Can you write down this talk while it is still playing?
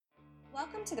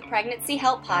Welcome to the Pregnancy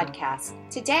Help Podcast.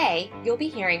 Today, you'll be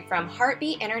hearing from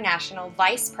Heartbeat International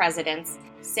Vice Presidents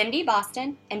Cindy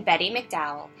Boston and Betty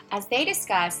McDowell as they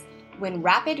discuss when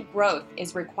rapid growth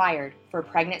is required for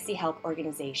pregnancy help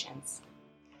organizations.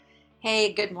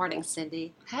 Hey, good morning,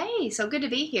 Cindy. Hey, so good to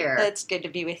be here. It's good to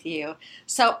be with you.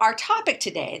 So our topic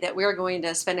today that we're going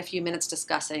to spend a few minutes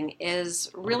discussing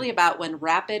is really about when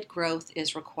rapid growth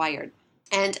is required.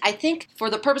 And I think for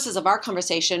the purposes of our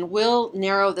conversation, we'll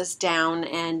narrow this down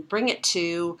and bring it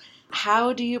to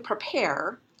how do you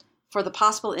prepare for the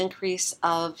possible increase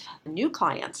of new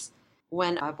clients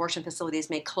when abortion facilities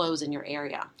may close in your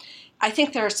area. I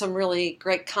think there are some really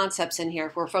great concepts in here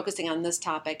if we're focusing on this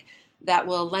topic that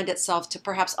will lend itself to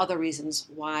perhaps other reasons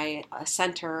why a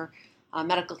center, a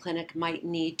medical clinic might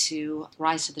need to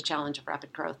rise to the challenge of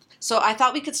rapid growth. So I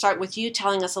thought we could start with you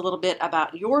telling us a little bit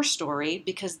about your story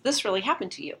because this really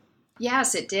happened to you.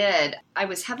 Yes, it did. I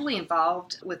was heavily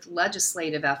involved with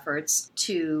legislative efforts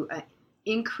to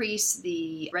increase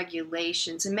the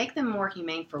regulations and make them more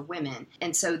humane for women.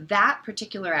 And so that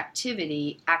particular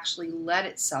activity actually led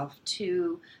itself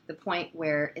to the point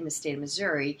where in the state of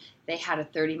Missouri, they had a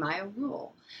 30-mile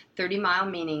rule.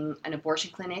 30-mile meaning an abortion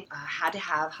clinic had to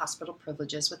have hospital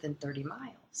privileges within 30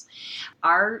 miles.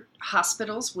 Our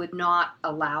hospitals would not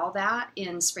allow that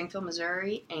in Springfield,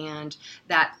 Missouri, and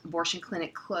that abortion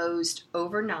clinic closed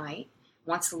overnight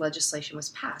once the legislation was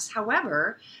passed.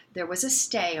 However, there was a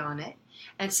stay on it.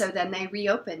 And so then they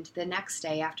reopened the next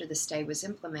day after the stay was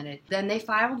implemented. Then they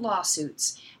filed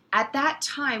lawsuits. At that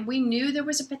time, we knew there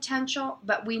was a potential,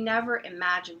 but we never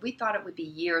imagined. We thought it would be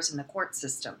years in the court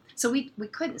system. So we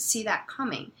couldn't see that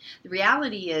coming. The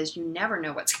reality is you never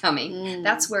know what's coming.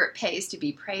 That's where it pays to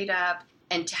be prayed up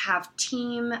and to have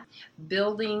team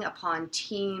building upon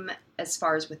team as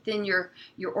far as within your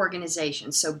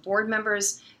organization. So board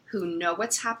members who know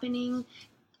what's happening,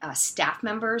 staff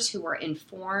members who are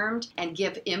informed and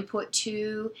give input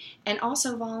to, and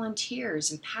also volunteers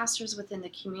and pastors within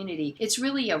the community. It's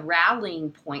really a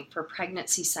rallying point for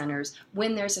pregnancy centers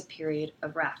when there's a period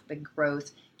of rapid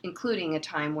growth, including a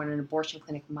time when an abortion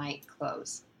clinic might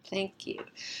close. Thank you.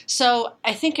 So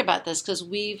I think about this because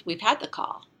we've had the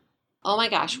call. Oh my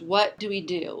gosh, what do we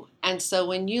do? And so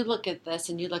when you look at this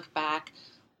and you look back,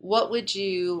 what would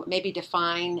you maybe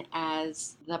define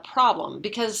as the problem?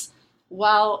 Because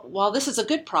while this is a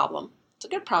good problem, it's a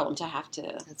good problem to have to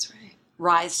That's right.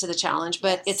 rise to the challenge,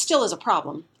 but Yes. it still is a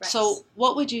problem. Right. So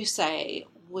what would you say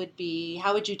would be,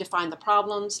 how would you define the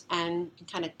problems and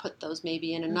kind of put those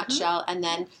maybe in a nutshell, and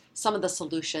then some of the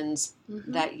solutions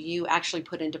that you actually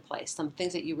put into place, some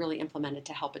things that you really implemented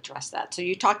to help address that? So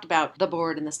you talked about the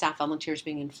board and the staff volunteers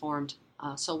being informed.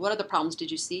 So what other problems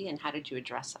did you see and how did you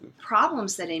address them?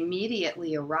 Problems that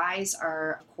immediately arise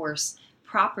are, of course,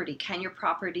 property. Can your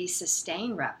property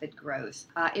sustain rapid growth?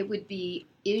 It would be,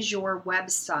 is your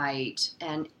website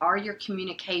and are your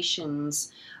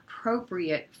communications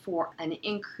appropriate for an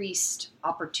increased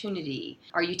opportunity?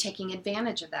 Are you taking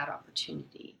advantage of that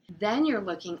opportunity? Then you're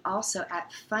looking also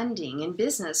at funding. In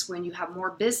business, when you have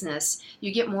more business,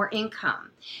 you get more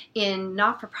income. In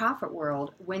not-for-profit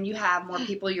world, when you have more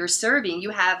people you're serving, you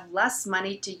have less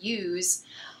money to use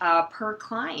per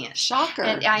client. Shocker.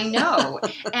 And I know.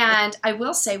 And I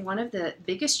will say one of the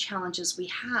biggest challenges we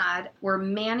had were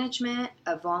management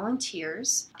of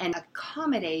volunteers and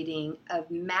accommodating of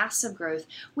massive growth.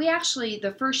 We actually,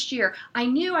 the first year,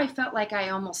 I felt like I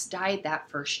almost died that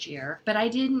first year, but I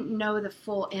didn't know the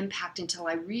full impact until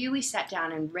I really sat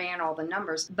down and ran all the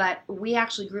numbers. But we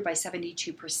actually grew by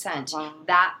 72%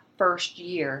 that first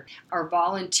year. Our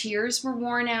volunteers were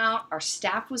worn out, our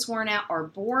staff was worn out, our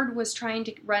board was trying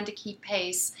to run to keep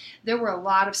pace. There were a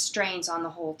lot of strains on the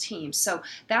whole team. So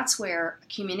that's where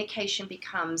communication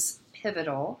becomes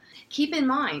pivotal. Keep in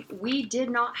mind, we did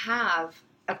not have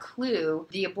a clue.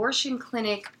 The abortion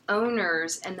clinic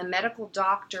owners and the medical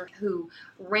doctor who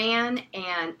ran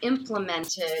and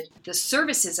implemented the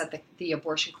services at the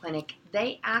abortion clinic,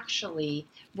 they actually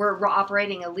were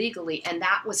operating illegally, and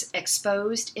that was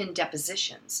exposed in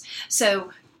depositions.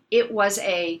 So it was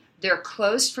they're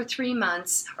closed for 3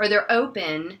 months, or they're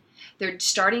open, they're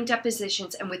starting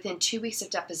depositions, and within 2 weeks of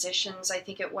depositions, I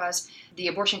think it was, the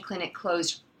abortion clinic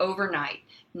closed overnight.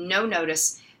 No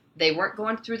notice. They weren't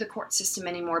going through the court system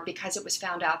anymore because it was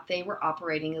found out they were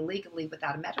operating illegally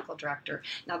without a medical director.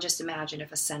 Now just imagine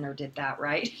if a center did that,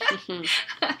 right?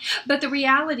 But the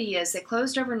reality is they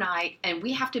closed overnight, and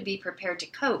we have to be prepared to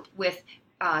cope with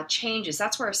changes.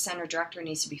 That's where a center director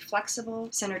needs to be flexible,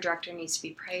 center director needs to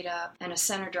be prayed up, and a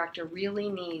center director really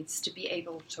needs to be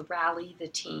able to rally the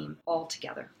team all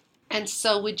together. And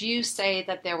so would you say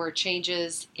that there were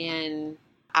changes in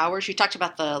hours. You talked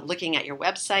about the looking at your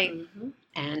website. Mm-hmm.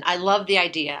 And I love the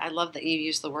idea. I love that you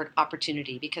use the word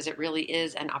opportunity because it really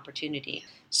is an opportunity.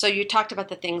 So you talked about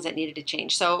the things that needed to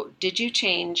change. So did you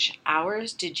change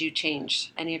hours? Did you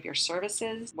change any of your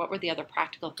services? What were the other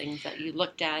practical things that you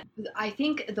looked at? I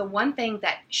think the one thing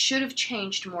that should have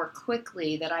changed more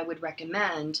quickly that I would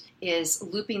recommend is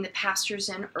looping the pastors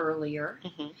in earlier.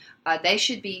 Mm-hmm. They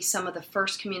should be some of the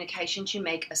first communications you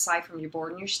make aside from your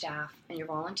board and your staff and your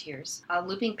volunteers.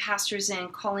 Looping pastors in,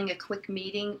 calling a quick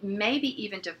meeting, maybe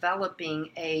even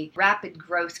developing a rapid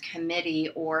growth committee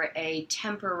or a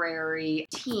temporary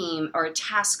team or a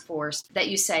task force that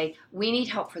you say, we need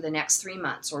help for the next 3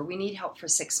 months or we need help for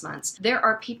 6 months. There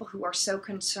are people who are so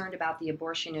concerned about the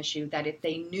abortion issue that if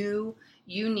they knew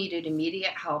you needed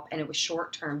immediate help and it was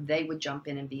short term, they would jump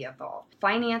in and be involved.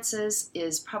 Finances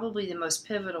is probably the most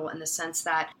pivotal in the sense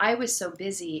that I was so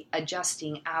busy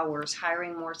adjusting hours,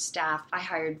 hiring more staff. I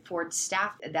hired 4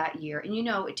 staff that year. And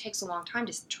it takes a long time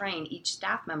to train each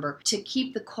staff member to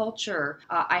keep the culture.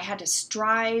 I had to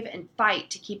strive and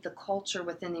fight to keep the culture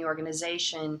within the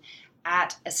organization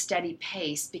at a steady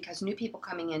pace because new people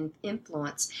coming in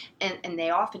influence and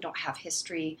they often don't have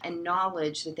history and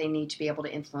knowledge that they need to be able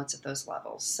to influence at those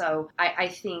levels. So I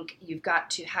think you've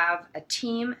got to have a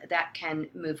team that can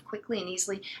move quickly and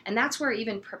easily, and that's where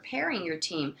even preparing your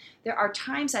team, there are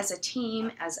times as a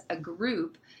team, as a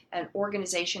group, an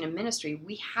organization and ministry,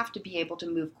 we have to be able to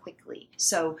move quickly.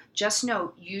 So just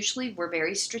know, usually we're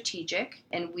very strategic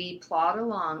and we plod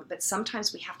along, but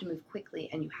sometimes we have to move quickly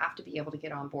and you have to be able to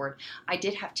get on board. I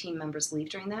did have team members leave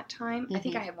during that time. Mm-hmm. I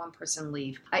think I had one person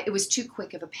leave. It was too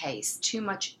quick of a pace, too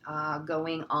much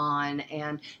going on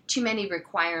and too many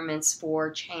requirements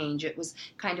for change. It was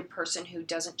kind of person who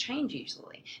doesn't change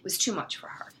easily. It was too much for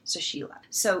her, so she left.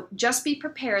 So just be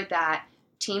prepared that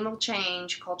team will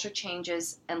change, culture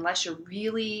changes, unless you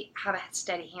really have a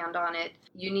steady hand on it.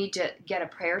 You need to get a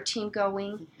prayer team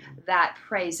going that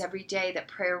prays every day, that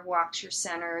prayer walks your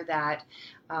center, that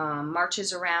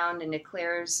marches around and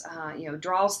declares,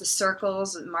 draws the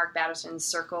circles, Mark Batterson's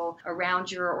circle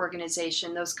around your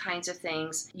organization, those kinds of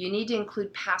things. You need to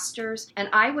include pastors. And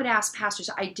I would ask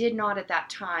pastors, I did not at that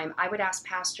time, I would ask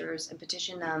pastors and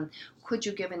petition them, could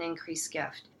you give an increased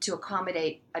gift to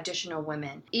accommodate additional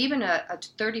women? Even a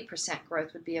 30%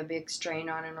 growth would be a big strain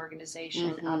on an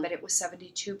organization, but it was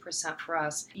 72% for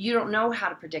us. You don't know how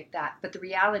to predict that, but the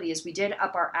reality is we did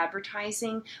up our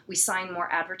advertising. We signed more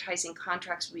advertising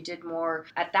contracts. We did more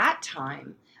at that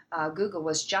time. Google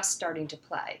was just starting to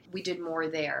play. We did more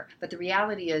there. But the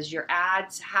reality is your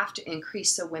ads have to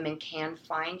increase so women can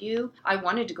find you. I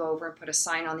wanted to go over and put a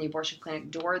sign on the abortion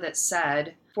clinic door that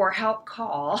said, for help,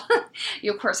 call.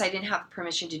 Of course, I didn't have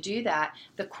permission to do that.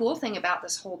 The cool thing about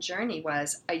this whole journey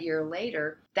was a year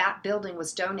later, that building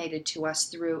was donated to us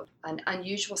through an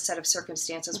unusual set of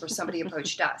circumstances where somebody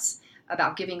approached us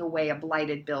about giving away a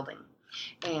blighted building.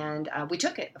 And we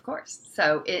took it, of course.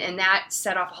 So, and that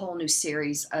set off a whole new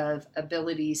series of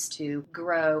abilities to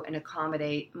grow and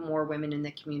accommodate more women in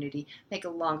the community, make a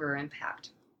longer impact.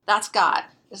 That's God.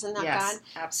 Isn't that yes, God?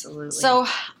 Absolutely. So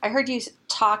I heard you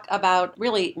talk about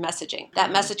really messaging,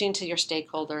 that messaging to your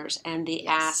stakeholders and the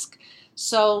ask.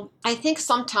 So I think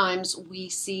sometimes we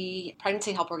see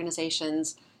pregnancy help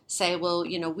organizations say, well,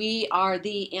 we are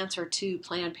the answer to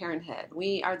Planned Parenthood.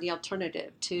 We are the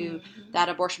alternative to that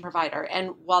abortion provider.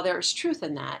 And while there's truth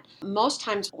in that, most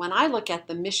times when I look at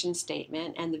the mission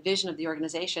statement and the vision of the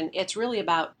organization, it's really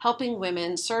about helping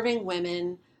women, serving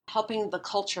women, helping the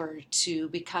culture to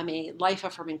become a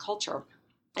life-affirming culture.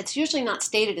 It's usually not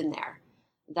stated in there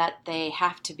that they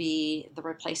have to be the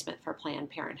replacement for Planned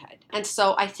Parenthood. And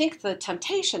so I think the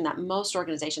temptation that most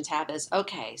organizations have is,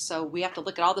 okay, so we have to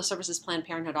look at all the services Planned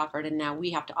Parenthood offered, and now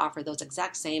we have to offer those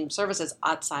exact same services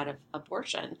outside of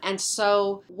abortion. And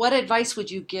so what advice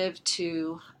would you give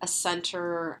to a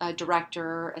center, a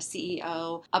director, a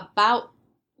CEO about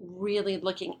really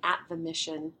looking at the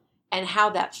mission and how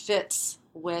that fits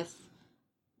with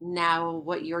now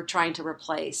what you're trying to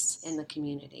replace in the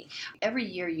community? Every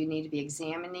year you need to be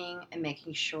examining and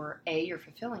making sure, A, you're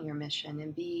fulfilling your mission,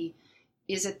 and B,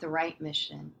 is it the right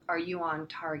mission? Are you on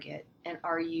target? And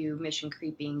are you mission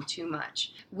creeping too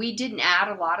much? We didn't add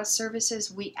a lot of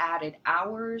services. We added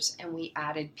hours and we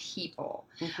added people,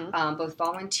 both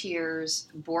volunteers,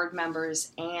 board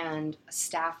members, and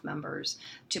staff members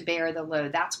to bear the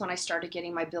load. That's when I started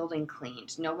getting my building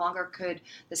cleaned. No longer could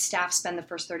the staff spend the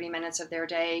first 30 minutes of their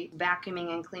day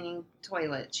vacuuming and cleaning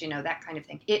toilets, that kind of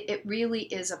thing. It really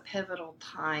is a pivotal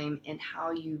time in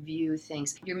how you view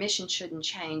things. Your mission shouldn't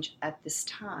change at this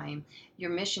time. Your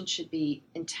mission should be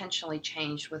intentionally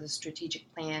changed with a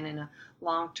strategic plan and a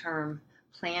long-term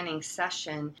planning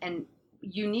session. And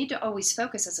you need to always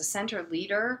focus as a center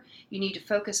leader. You need to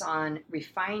focus on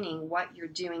refining what you're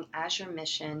doing as your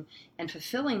mission and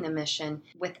fulfilling the mission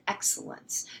with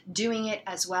excellence, doing it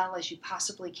as well as you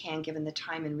possibly can given the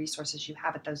time and resources you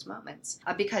have at those moments.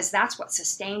 Because that's what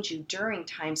sustains you during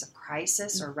times of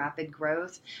crisis or rapid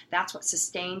growth. That's what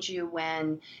sustains you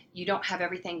when you don't have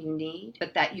everything you need,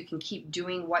 but that you can keep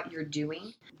doing what you're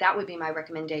doing. That would be my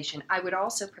recommendation. I would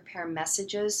also prepare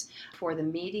messages for the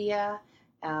media,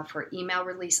 for email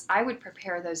release. I would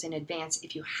prepare those in advance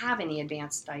if you have any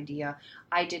advanced idea.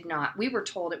 I did not. We were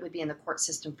told it would be in the court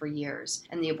system for years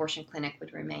and the abortion clinic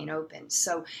would remain open.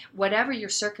 So whatever your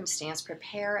circumstance,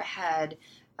 prepare ahead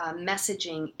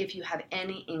messaging if you have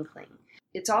any inkling.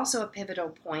 It's also a pivotal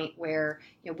point where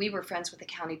we were friends with the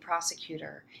county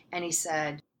prosecutor, and he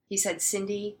said,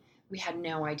 Cindy, we had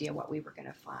no idea what we were going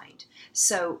to find.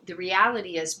 So the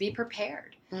reality is, be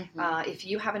prepared. If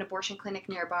you have an abortion clinic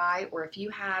nearby, or if you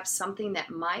have something that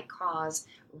might cause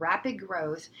rapid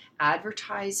growth,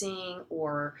 advertising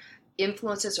or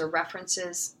influences or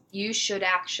references, you should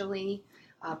actually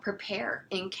prepare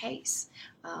in case.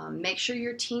 Make sure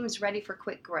your team's ready for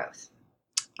quick growth.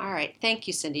 All right. Thank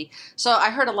you, Cindy. So I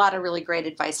heard a lot of really great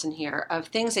advice in here of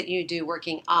things that you do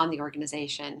working on the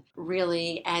organization,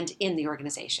 really, and in the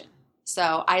organization.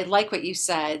 So I like what you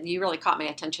said. You really caught my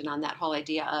attention on that whole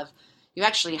idea of you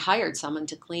actually hired someone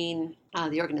to clean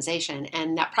the organization.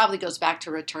 And that probably goes back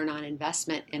to return on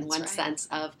investment in one sense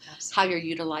of how you're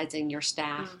utilizing your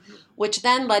staff, which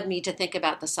then led me to think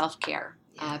about the self-care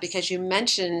because you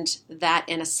mentioned that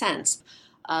in a sense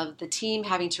of the team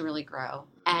having to really grow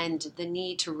and the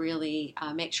need to really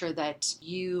make sure that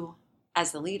you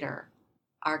as the leader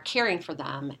are caring for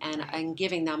them and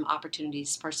giving them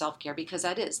opportunities for self-care, because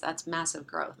that's massive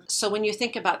growth. So when you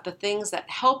think about the things that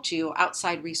helped you,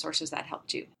 outside resources that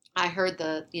helped you, I heard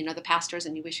the pastors,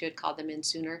 and you wish you had called them in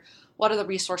sooner. What are the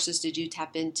resources did you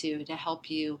tap into to help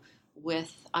you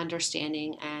with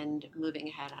understanding and moving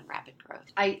ahead on rapid growth?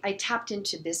 I tapped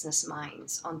into business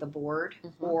minds on the board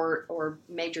or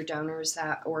major donors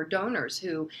or donors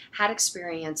who had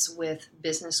experience with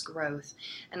business growth.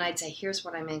 And I'd say, here's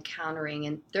what I'm encountering.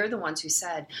 And they're the ones who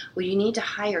said, well, you need to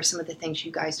hire some of the things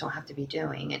you guys don't have to be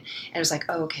doing. And it was like,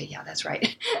 oh, okay, yeah, that's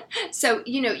right. So,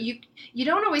 you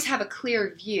don't always have a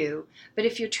clear view, but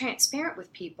if you're transparent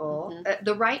with people,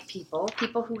 the right people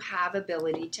who have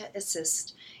ability to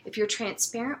assist, if you're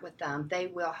transparent with them, they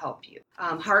will help you.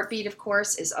 Heartbeat, of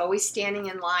course, is always standing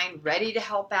in line, ready to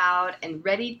help out and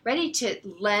ready to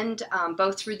lend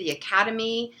both through the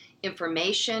academy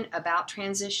information about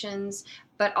transitions,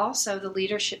 but also the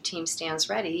leadership team stands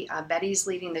ready. Betty's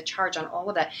leading the charge on all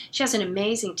of that. She has an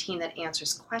amazing team that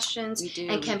answers questions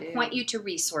and can point you to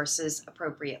resources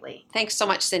appropriately. Thanks so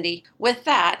much, Cindy. With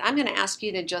that, I'm going to ask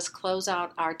you to just close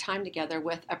out our time together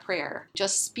with a prayer.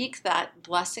 Just speak that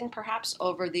blessing perhaps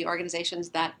over the organizations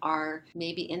that are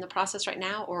maybe in the process right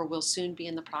now or will soon be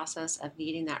in the process of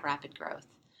needing that rapid growth.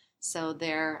 So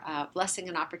they're blessing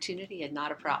and opportunity and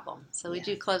not a problem. So would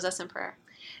you close us in prayer?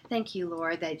 Thank you,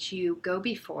 Lord, that you go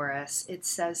before us. It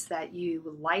says that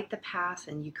you light the path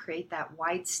and you create that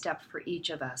wide step for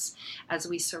each of us as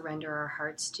we surrender our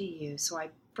hearts to you. So I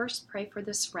first pray for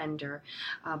the surrender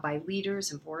by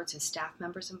leaders and boards and staff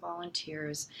members and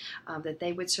volunteers, that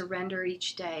they would surrender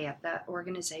each day at that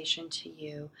organization to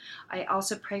you. I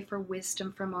also pray for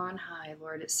wisdom from on high,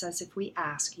 Lord. It says if we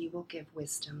ask, you will give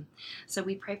wisdom. So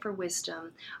we pray for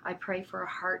wisdom. I pray for a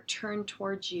heart turned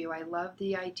towards you. I love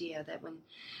the idea that when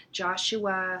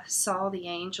Joshua saw the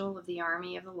angel of the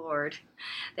army of the Lord,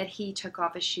 that he took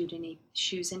off his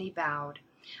shoes and he bowed.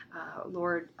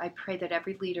 Lord, I pray that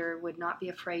every leader would not be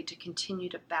afraid to continue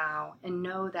to bow and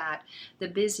know that the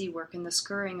busy work and the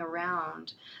scurrying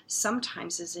around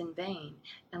sometimes is in vain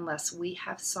unless we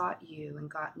have sought you and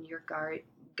gotten your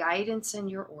guidance and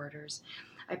your orders.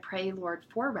 I pray, Lord,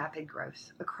 for rapid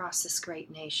growth across this great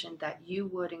nation, that you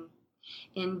would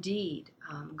indeed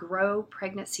grow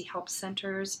pregnancy help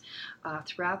centers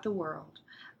throughout the world.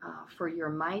 For your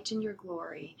might and your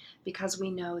glory, because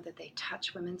we know that they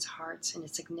touch women's hearts in a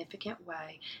significant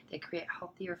way. They create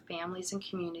healthier families and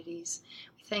communities.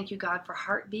 We thank you, God, for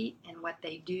Heartbeat and what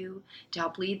they do to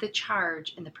help lead the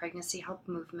charge in the pregnancy help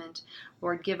movement.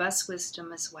 Lord, give us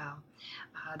wisdom as well,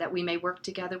 that we may work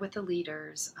together with the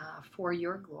leaders for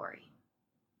your glory.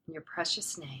 In your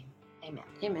precious name, amen.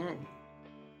 Amen.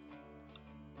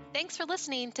 Thanks for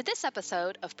listening to this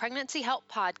episode of Pregnancy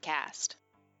Help Podcast.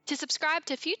 To subscribe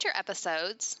to future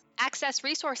episodes, access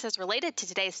resources related to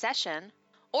today's session,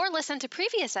 or listen to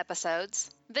previous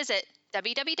episodes, visit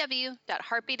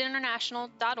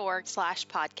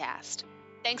www.heartbeatinternational.org/podcast.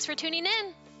 Thanks for tuning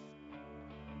in.